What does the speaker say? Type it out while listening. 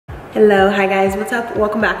Hello, hi guys, what's up?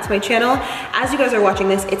 Welcome back to my channel. As you guys are watching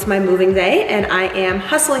this, it's my moving day and I am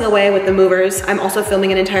hustling away with the movers. I'm also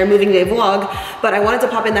filming an entire moving day vlog, but I wanted to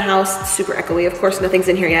pop in the house, it's super echoey, of course nothing's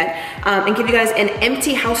in here yet, and give you guys an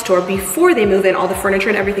empty house tour before they move in all the furniture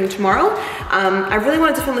and everything tomorrow. I really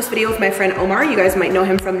wanted to film this video with my friend Omar. You guys might know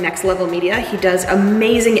him from Next Level Media. He does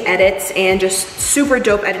amazing edits and just super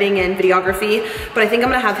dope editing and videography, but I think I'm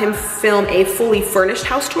gonna have him film a fully furnished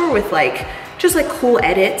house tour with just like cool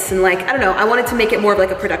edits and I don't know, I wanted to make it more of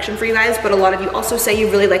like a production for you guys, but a lot of you also say you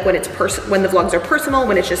really like when when the vlogs are personal,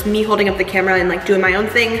 when it's just me holding up the camera and like doing my own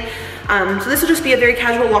thing. So this will just be a very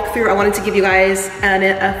casual walkthrough. I wanted to give you guys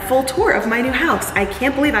a full tour of my new house. I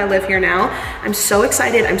can't believe I live here now. I'm so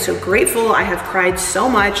excited, I'm so grateful. I have cried so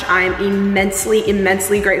much. I'm immensely,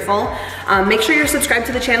 immensely grateful. Make sure you're subscribed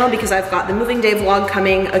to the channel because I've got the moving day vlog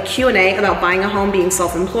coming, a Q&A about buying a home, being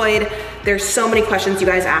self-employed. There's so many questions you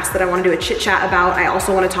guys asked that I want to do a chit chat about. I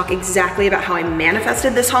also want to talk exactly about how I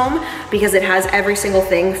manifested this home because it has every single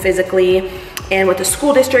thing physically and with the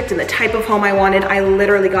school district and the type of home I wanted. I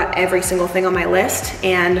literally got every single thing on my list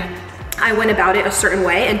and I went about it a certain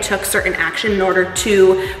way and took certain action in order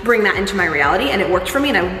to bring that into my reality, and it worked for me,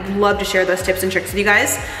 and I would love to share those tips and tricks with you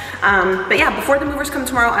guys. But yeah, before the movers come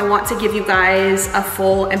tomorrow, I want to give you guys a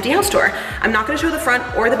full empty house tour. I'm not gonna show the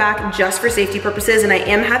front or the back just for safety purposes, and I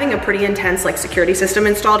am having a pretty intense security system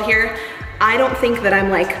installed here. I don't think that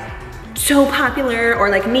I'm so popular or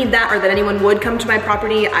need that or that anyone would come to my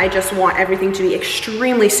property. I just want everything to be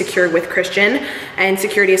extremely secure with Christian, and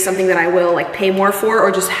security is something that I will pay more for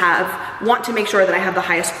or just want to make sure that I have the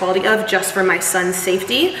highest quality of just for my son's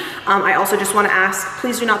safety. I also just want to ask,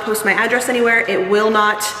 please do not post my address anywhere. It will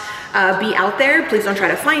not be out there. Please don't try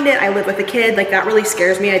to find it. I live with a kid. That really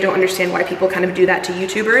scares me. I don't understand why people kind of do that to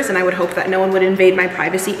YouTubers, and I would hope that no one would invade my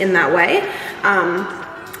privacy in that way.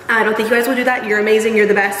 I don't think you guys will do that. You're amazing, you're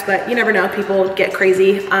the best, but you never know, people get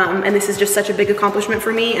crazy. And this is just such a big accomplishment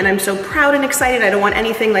for me, and I'm so proud and excited. I don't want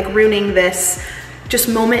anything ruining this just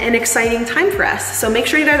moment and exciting time for us. So make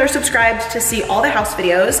sure you guys are subscribed to see all the house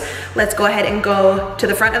videos. Let's go ahead and go to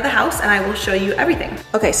the front of the house and I will show you everything.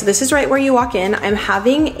 Okay, so this is right where you walk in. I'm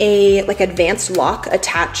having a advanced lock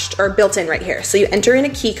attached or built in right here. So you enter in a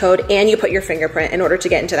key code and you put your fingerprint in order to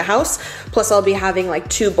get into the house. Plus I'll be having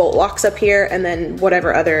 2 bolt locks up here and then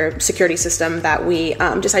whatever other security system that we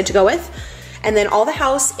decide to go with. And then all the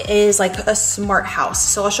house is a smart house.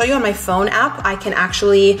 So I'll show you on my phone app. I can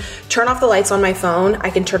actually turn off the lights on my phone.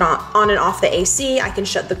 I can turn on and off the AC. I can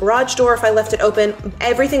shut the garage door if I left it open.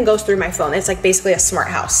 Everything goes through my phone. It's basically a smart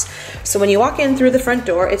house. So when you walk in through the front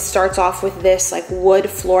door, it starts off with this wood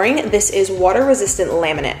flooring. This is water resistant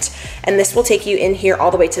laminate. And this will take you in here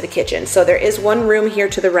all the way to the kitchen. So there is one room here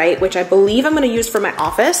to the right, which I believe I'm gonna use for my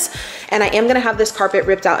office. And I am gonna have this carpet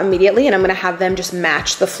ripped out immediately, and I'm gonna have them just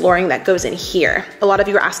match the flooring that goes in here. A lot of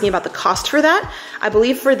you are asking about the cost for that. I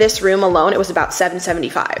believe for this room alone, it was about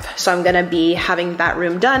 $775. So I'm gonna be having that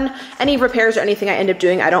room done. Any repairs or anything I end up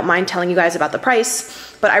doing, I don't mind telling you guys about the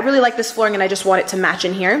price, but I really like this flooring and I just want it to match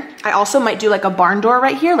in here. I also might do a barn door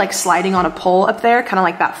right here, sliding on a pole up there, kind of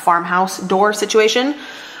like that farmhouse door situation.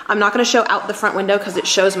 I'm not gonna show out the front window because it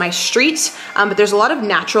shows my street, but there's a lot of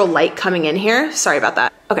natural light coming in here. Sorry about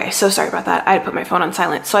that. Okay, so sorry about that. I had to put my phone on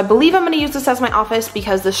silent. So I believe I'm gonna use this as my office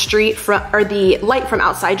because the the light from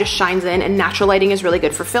outside just shines in, and natural lighting is really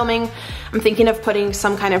good for filming. I'm thinking of putting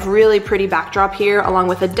some kind of really pretty backdrop here along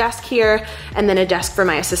with a desk here and then a desk for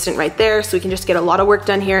my assistant right there, so we can just get a lot of work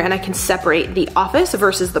done here, and I can separate the office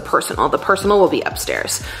versus the personal. The personal will be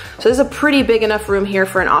upstairs. So there's a pretty big enough room here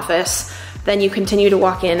for an office. Then you continue to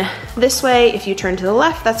walk in this way. If you turn to the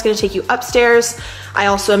left, that's gonna take you upstairs. I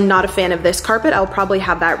also am not a fan of this carpet. I'll probably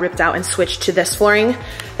have that ripped out and switched to this flooring.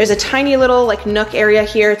 There's a tiny little nook area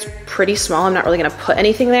here. It's pretty small. I'm not really gonna put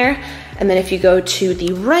anything there. And then if you go to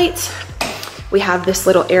the right, we have this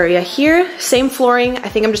little area here, same flooring. I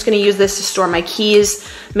think I'm just gonna use this to store my keys,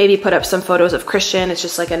 maybe put up some photos of Christian. It's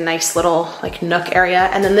just a nice little nook area.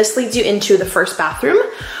 And then this leads you into the first bathroom,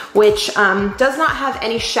 which does not have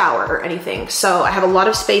any shower or anything. So I have a lot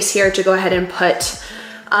of space here to go ahead and put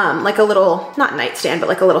a little, not nightstand,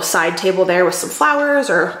 but a little side table there with some flowers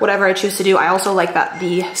or whatever I choose to do. I also like that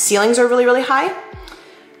the ceilings are really, really high.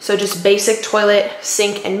 So just basic toilet,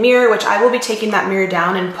 sink, and mirror, which I will be taking that mirror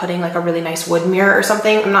down and putting a really nice wood mirror or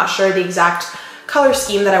something. I'm not sure the exact color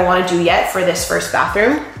scheme that I want to do yet for this first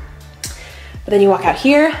bathroom. But then you walk out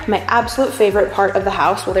here, my absolute favorite part of the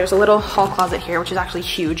house. Well, there's a little hall closet here, which is actually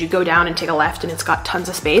huge. You go down and take a left and it's got tons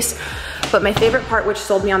of space. But my favorite part, which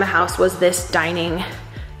sold me on the house, was this dining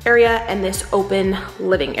area and this open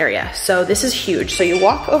living area. So this is huge. So you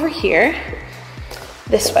walk over here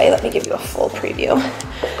this way. Let me give you a full preview.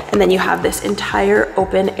 And then you have this entire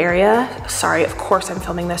open area. Sorry, of course I'm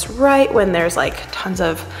filming this right when there's like tons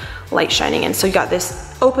of light shining in. So you got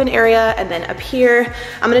this open area, and then up here,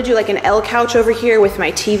 I'm gonna do like an L couch over here with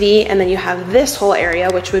my TV, and then you have this whole area,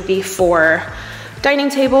 which would be for dining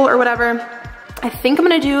table or whatever. I think I'm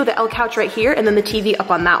gonna do the L couch right here, and then the TV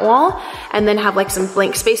up on that wall, and then have like some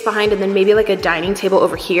blank space behind, and then maybe like a dining table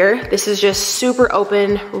over here. This is just super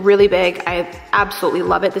open, really big. I absolutely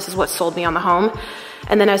love it. This is what sold me on the home.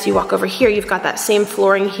 And then as you walk over here, you've got that same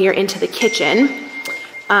flooring here into the kitchen.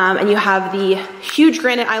 And you have the huge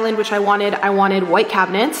granite island, which I wanted. I wanted white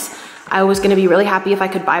cabinets. I was gonna be really happy if I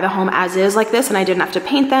could buy the home as is like this and I didn't have to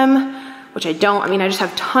paint them, which I don't. I mean, I just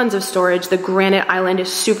have tons of storage. The granite island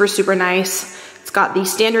is super, super nice. It's got the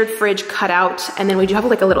standard fridge cut out, and then we do have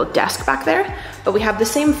like a little desk back there, but we have the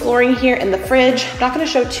same flooring here in the fridge. I'm not gonna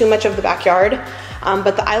show too much of the backyard,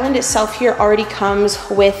 but the island itself here already comes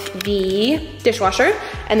with the dishwasher,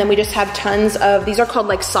 and then we just have tons of, these are called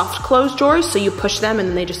like soft close drawers, so you push them and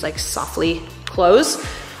then they just like softly close.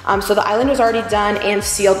 So the island was already done and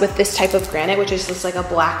sealed with this type of granite, which is just like a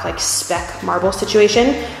black like speck marble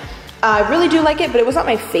situation. I really do like it, but it was not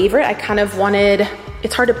my favorite. I kind of wanted,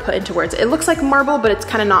 it's hard to put into words. It looks like marble, but it's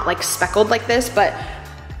kind of not like speckled like this, but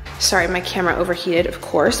sorry, my camera overheated, of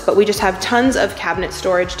course, but we just have tons of cabinet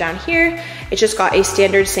storage down here. It's just got a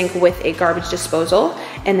standard sink with a garbage disposal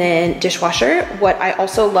and then dishwasher. What I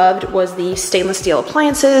also loved was the stainless steel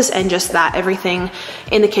appliances, and just that everything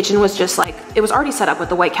in the kitchen was just like, it was already set up with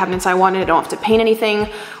the white cabinets I wanted. I don't have to paint anything.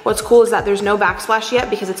 What's cool is that there's no backsplash yet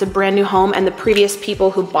because it's a brand new home, and the previous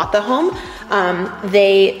people who bought the home,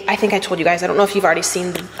 I think I told you guys, I don't know if you've already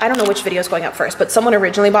seen, I don't know which video is going up first, but someone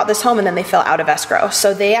originally bought this home and then they fell out of escrow.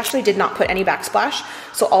 So they actually did not put any backsplash.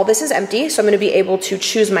 So all this is empty. So I'm gonna be able to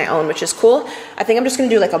choose my own, which is cool. I think I'm just gonna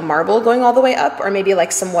do like a marble going all the way up, or maybe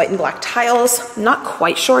like some white and black tiles. Not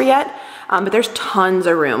quite sure yet, but there's tons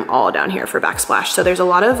of room all down here for backsplash. So there's a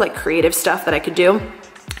lot of like creative stuff that I could do.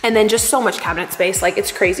 And then just so much cabinet space, like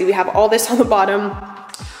it's crazy. We have all this on the bottom,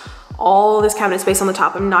 all this cabinet space on the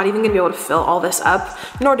top. I'm not even gonna be able to fill all this up,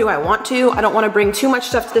 nor do I want to. I don't wanna bring too much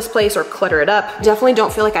stuff to this place or clutter it up. Definitely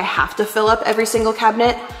don't feel like I have to fill up every single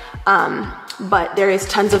cabinet, but there is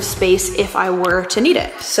tons of space if I were to need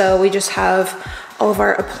it. So we just have all of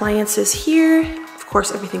our appliances here. Of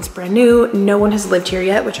course, everything's brand new. No one has lived here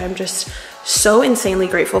yet, which I'm just so insanely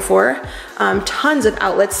grateful for. Tons of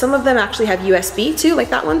outlets. Some of them actually have USB too, like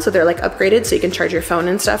that one. So they're like upgraded so you can charge your phone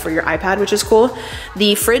and stuff, or your iPad, which is cool.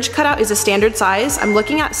 The fridge cutout is a standard size. I'm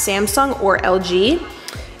looking at Samsung or LG.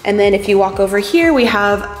 And then if you walk over here, we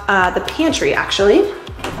have the pantry actually.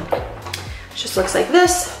 It just looks like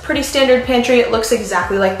this. Pretty standard pantry. It looks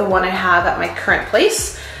exactly like the one I have at my current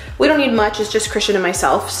place. We don't need much, it's just Christian and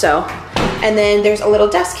myself, so. And then there's a little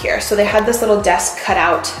desk here. So they had this little desk cut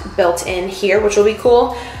out built in here, which will be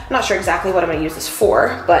cool. I'm not sure exactly what I'm gonna use this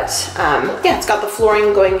for, but yeah, it's got the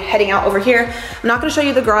flooring heading out over here. I'm not gonna show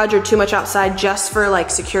you the garage or too much outside, just for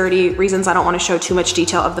like security reasons. I don't wanna show too much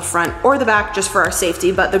detail of the front or the back, just for our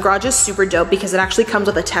safety, but the garage is super dope because it actually comes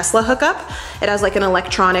with a Tesla hookup. It has like an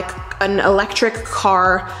electric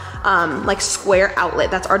car, like square outlet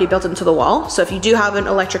that's already built into the wall. So if you do have an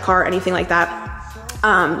electric car or anything like that,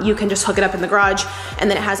 you can just hook it up in the garage. And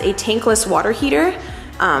then it has a tankless water heater.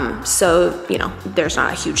 So, you know, there's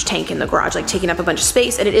not a huge tank in the garage, like taking up a bunch of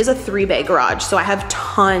space, and it is a 3-bay garage. So I have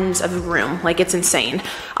tons of room, like it's insane.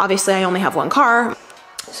 Obviously I only have one car.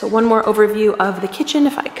 So one more overview of the kitchen.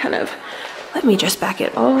 If I kind of, let me just back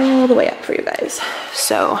it all the way up for you guys.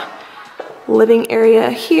 So living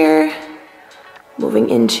area here, moving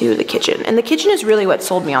into the kitchen. And the kitchen is really what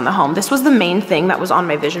sold me on the home. This was the main thing that was on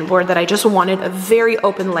my vision board, that I just wanted a very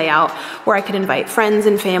open layout where I could invite friends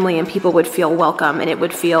and family and people would feel welcome, and it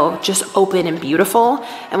would feel just open and beautiful.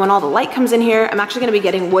 And when all the light comes in here, I'm actually gonna be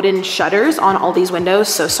getting wooden shutters on all these windows.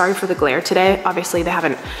 So sorry for the glare today. Obviously they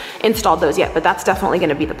haven't installed those yet, but that's definitely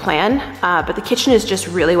gonna be the plan. But the kitchen is just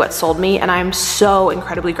really what sold me, and I'm so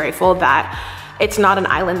incredibly grateful that it's not an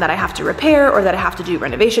island that I have to repair or that I have to do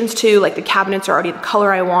renovations to. Like the cabinets are already the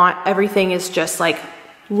color I want. Everything is just like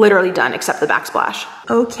literally done except the backsplash.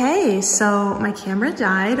 Okay, so my camera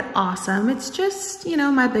died. Awesome. It's just, you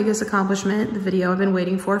know, my biggest accomplishment, the video I've been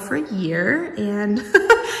waiting for a year, and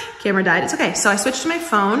camera died. It's okay. So I switched to my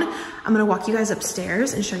phone. I'm gonna walk you guys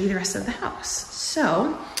upstairs and show you the rest of the house.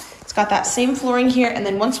 So it's got that same flooring here, and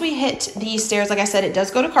then once we hit the stairs, like I said, it does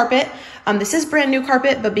go to carpet. This is brand new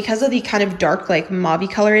carpet, but because of the kind of dark, like mauve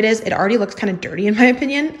color it is, it already looks kind of dirty in my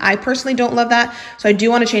opinion. I personally don't love that, so I do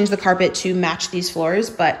want to change the carpet to match these floors,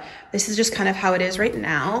 but this is just kind of how it is right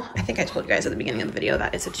now. I think I told you guys at the beginning of the video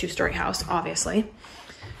that it's a 2-story house, obviously.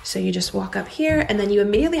 So you just walk up here and then you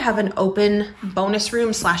immediately have an open bonus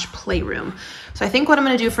room slash playroom. So I think what I'm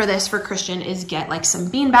gonna do for this for Christian is get like some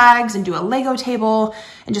bean bags and do a Lego table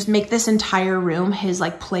and just make this entire room his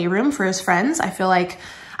like playroom for his friends. I feel like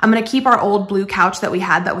I'm gonna keep our old blue couch that we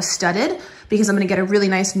had that was studded because I'm gonna get a really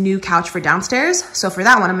nice new couch for downstairs. So for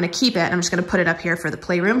that one, I'm gonna keep it and I'm just gonna put it up here for the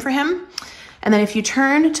playroom for him. And then if you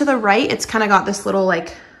turn to the right, it's kind of got this little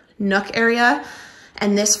like nook area.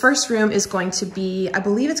 And this first room is going to be, I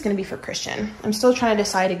believe it's gonna be for Christian. I'm still trying to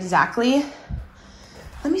decide exactly.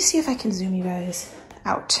 Let me see if I can zoom you guys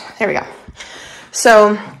out. There we go.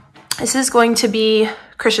 So this is going to be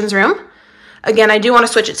Christian's room. Again, I do wanna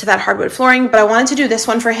switch it to that hardwood flooring, but I wanted to do this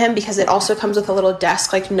one for him because it also comes with a little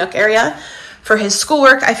desk, like nook area for his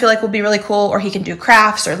schoolwork. I feel like will be really cool, or he can do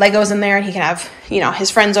crafts or Legos in there and he can have, you know, his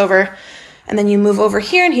friends over. And then you move over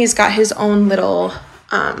here and he's got his own little,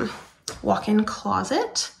 walk-in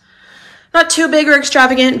closet. Not too big or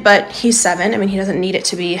extravagant, but he's 7. I mean, he doesn't need it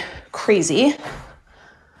to be crazy.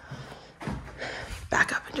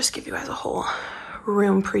 Back up and just give you guys a whole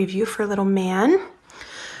room preview for little man.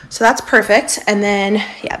 So that's perfect. And then,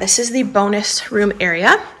 yeah, this is the bonus room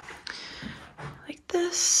area. Like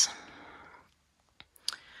this.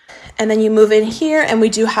 And then you move in here and we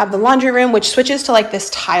do have the laundry room, which switches to like this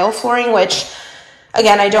tile flooring, which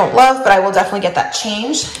again, I don't love, but I will definitely get that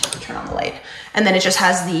changed. Turn on the light. And then it just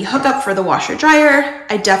has the hookup for the washer dryer.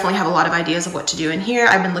 I definitely have a lot of ideas of what to do in here.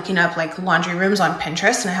 I've been looking up like laundry rooms on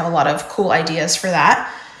Pinterest and I have a lot of cool ideas for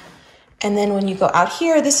that. And then when you go out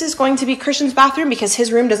here, this is going to be Christian's bathroom because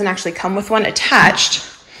his room doesn't actually come with one attached.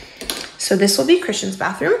 So this will be Christian's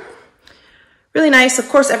bathroom. Really nice. Of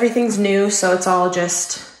course, everything's new, so it's all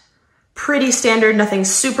just pretty standard, nothing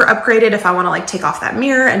super upgraded. If I want to like take off that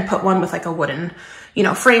mirror and put one with like a wooden, you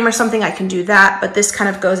know, frame or something, I can do that. But this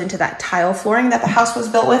kind of goes into that tile flooring that the house was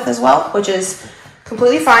built with as well, which is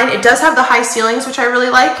completely fine. It does have the high ceilings, which I really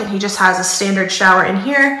like. And he just has a standard shower in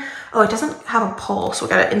here. Oh, it doesn't have a pole. So we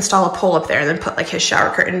got to install a pole up there and then put like his shower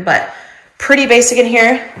curtain, but pretty basic in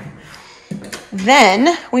here.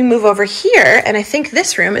 Then we move over here, and I think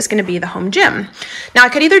this room is gonna be the home gym. Now I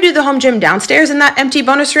could either do the home gym downstairs in that empty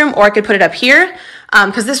bonus room, or I could put it up here,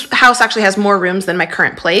 because this house actually has more rooms than my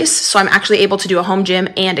current place. So I'm actually able to do a home gym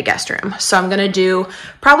and a guest room. So I'm gonna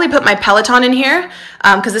probably put my Peloton in here,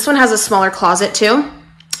 because this one has a smaller closet too.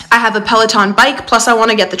 I have a Peloton bike, plus I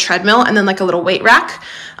wanna get the treadmill and then like a little weight rack.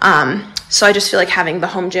 So I just feel like having the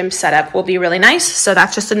home gym set up will be really nice. So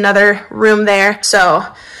that's just another room there. So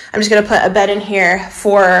I'm just gonna put a bed in here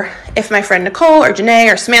for if my friend Nicole or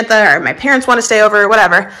Janae or Samantha or my parents wanna stay over or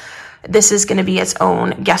whatever. This is gonna be its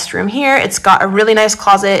own guest room here. It's got a really nice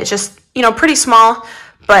closet. It's just, you know, pretty small,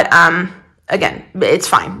 but again, it's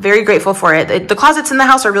fine. Very grateful for it. The closets in the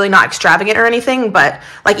house are really not extravagant or anything, but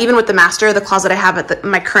like even with the master, the closet I have at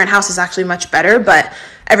my current house is actually much better, but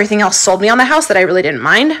everything else sold me on the house that I really didn't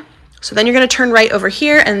mind. So then you're gonna turn right over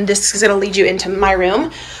here, and this is gonna lead you into my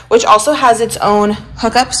room, which also has its own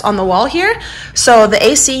hookups on the wall here. So the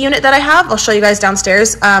AC unit that I have, I'll show you guys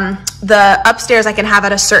downstairs. The upstairs I can have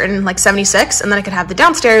at a certain like 76, and then I can have the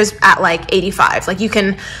downstairs at like 85. Like you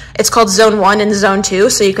can, it's called zone 1 and zone 2.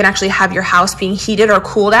 So you can actually have your house being heated or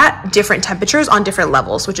cooled at different temperatures on different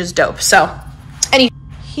levels, which is dope. So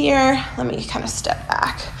here, let me kind of step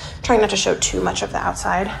back. I'm trying not to show too much of the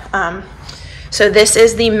outside. So this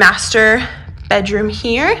is the master bedroom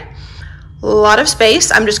here. A lot of space.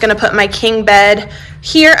 I'm just gonna put my king bed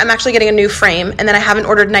here. I'm actually getting a new frame, and then I haven't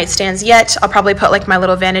ordered nightstands yet. I'll probably put like my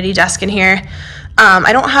little vanity desk in here. I'm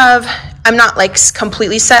not like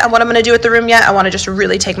completely set on what I'm gonna do with the room yet. I wanna just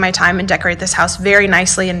really take my time and decorate this house very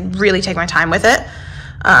nicely and really take my time with it.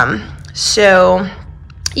 So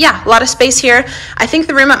yeah, a lot of space here. I think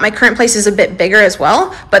the room at my current place is a bit bigger as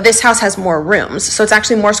well, but this house has more rooms. So it's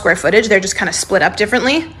actually more square footage. They're just kind of split up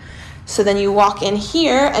differently. So then you walk in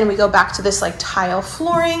here and we go back to this like tile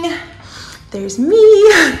flooring. There's me.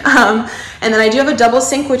 And then I do have a double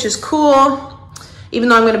sink, which is cool. Even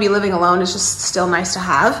though I'm gonna be living alone, it's just still nice to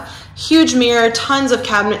have. Huge mirror, tons of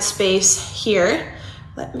cabinet space here.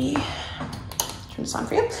 Let me turn this on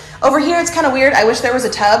for you. Over here, it's kind of weird. I wish there was a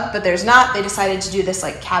tub, but there's not. They decided to do this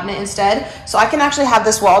like cabinet instead. So I can actually have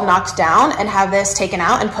this wall knocked down and have this taken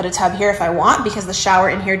out and put a tub here if I want, because the shower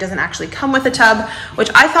in here doesn't actually come with a tub, which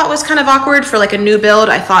I thought was kind of awkward for like a new build.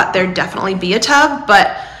 I thought there'd definitely be a tub,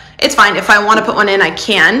 but it's fine. If I want to put one in, I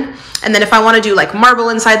can. And then if I want to do like marble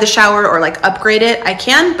inside the shower or like upgrade it, I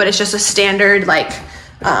can, but it's just a standard like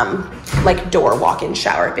door walk-in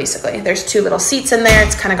shower basically. There's 2 little seats in there.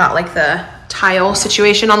 It's kind of got like the tile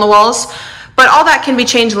situation on the walls, But all that can be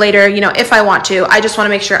changed later, you know, if I want to. I just want to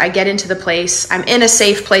make sure I get into the place. I'm in a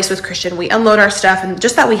safe place with Christian. We unload our stuff, and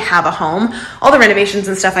just that we have a home. All the renovations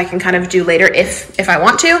and stuff I can kind of do later if I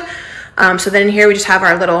want to. So then in here we just have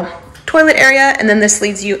our little toilet area, and then this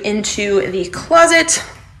leads you into the closet.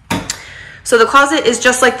 So the closet is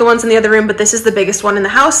just like the ones in the other room, but this is the biggest one in the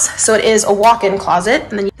house. So it is a walk-in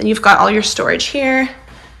closet, and then you've got all your storage here.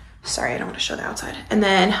 Sorry, I don't want to show the outside. And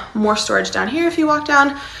then more storage down here if you walk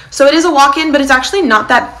down. So it is a walk-in, but it's actually not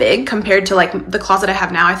that big compared to like the closet I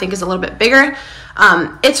have now. I think is a little bit bigger.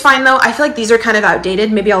 It's fine though. I feel like these are kind of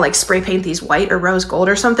outdated. Maybe I'll like spray paint these white or rose gold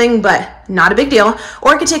or something, but not a big deal.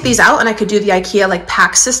 Or I could take these out and I could do the IKEA like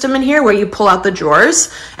pack system in here where you pull out the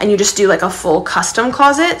drawers and you just do like a full custom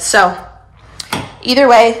closet. So either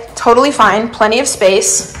way, totally fine. Plenty of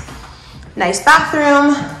space. Nice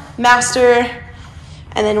bathroom, master.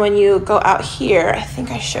 And then when you go out here, I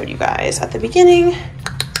think I showed you guys at the beginning.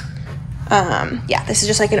 Yeah, this is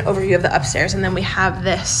just like an overview of the upstairs. And then we have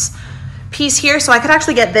this piece here. So I could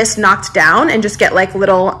actually get this knocked down and just get like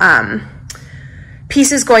little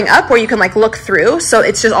pieces going up where you can like look through. So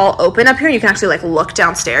it's just all open up here. You can actually like look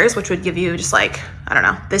downstairs, which would give you just like, I don't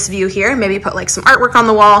know, this view here. Maybe put like some artwork on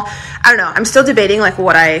the wall. I don't know. I'm still debating like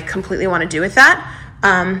what I completely want to do with that.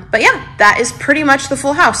 But yeah, that is pretty much the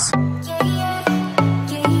full house.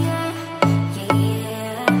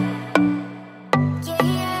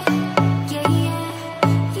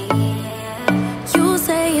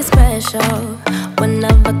 One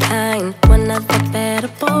of a kind, one of the better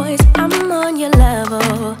boys. I'm on your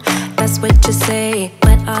level. That's what you say,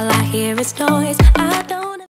 but all I hear is noise. I don't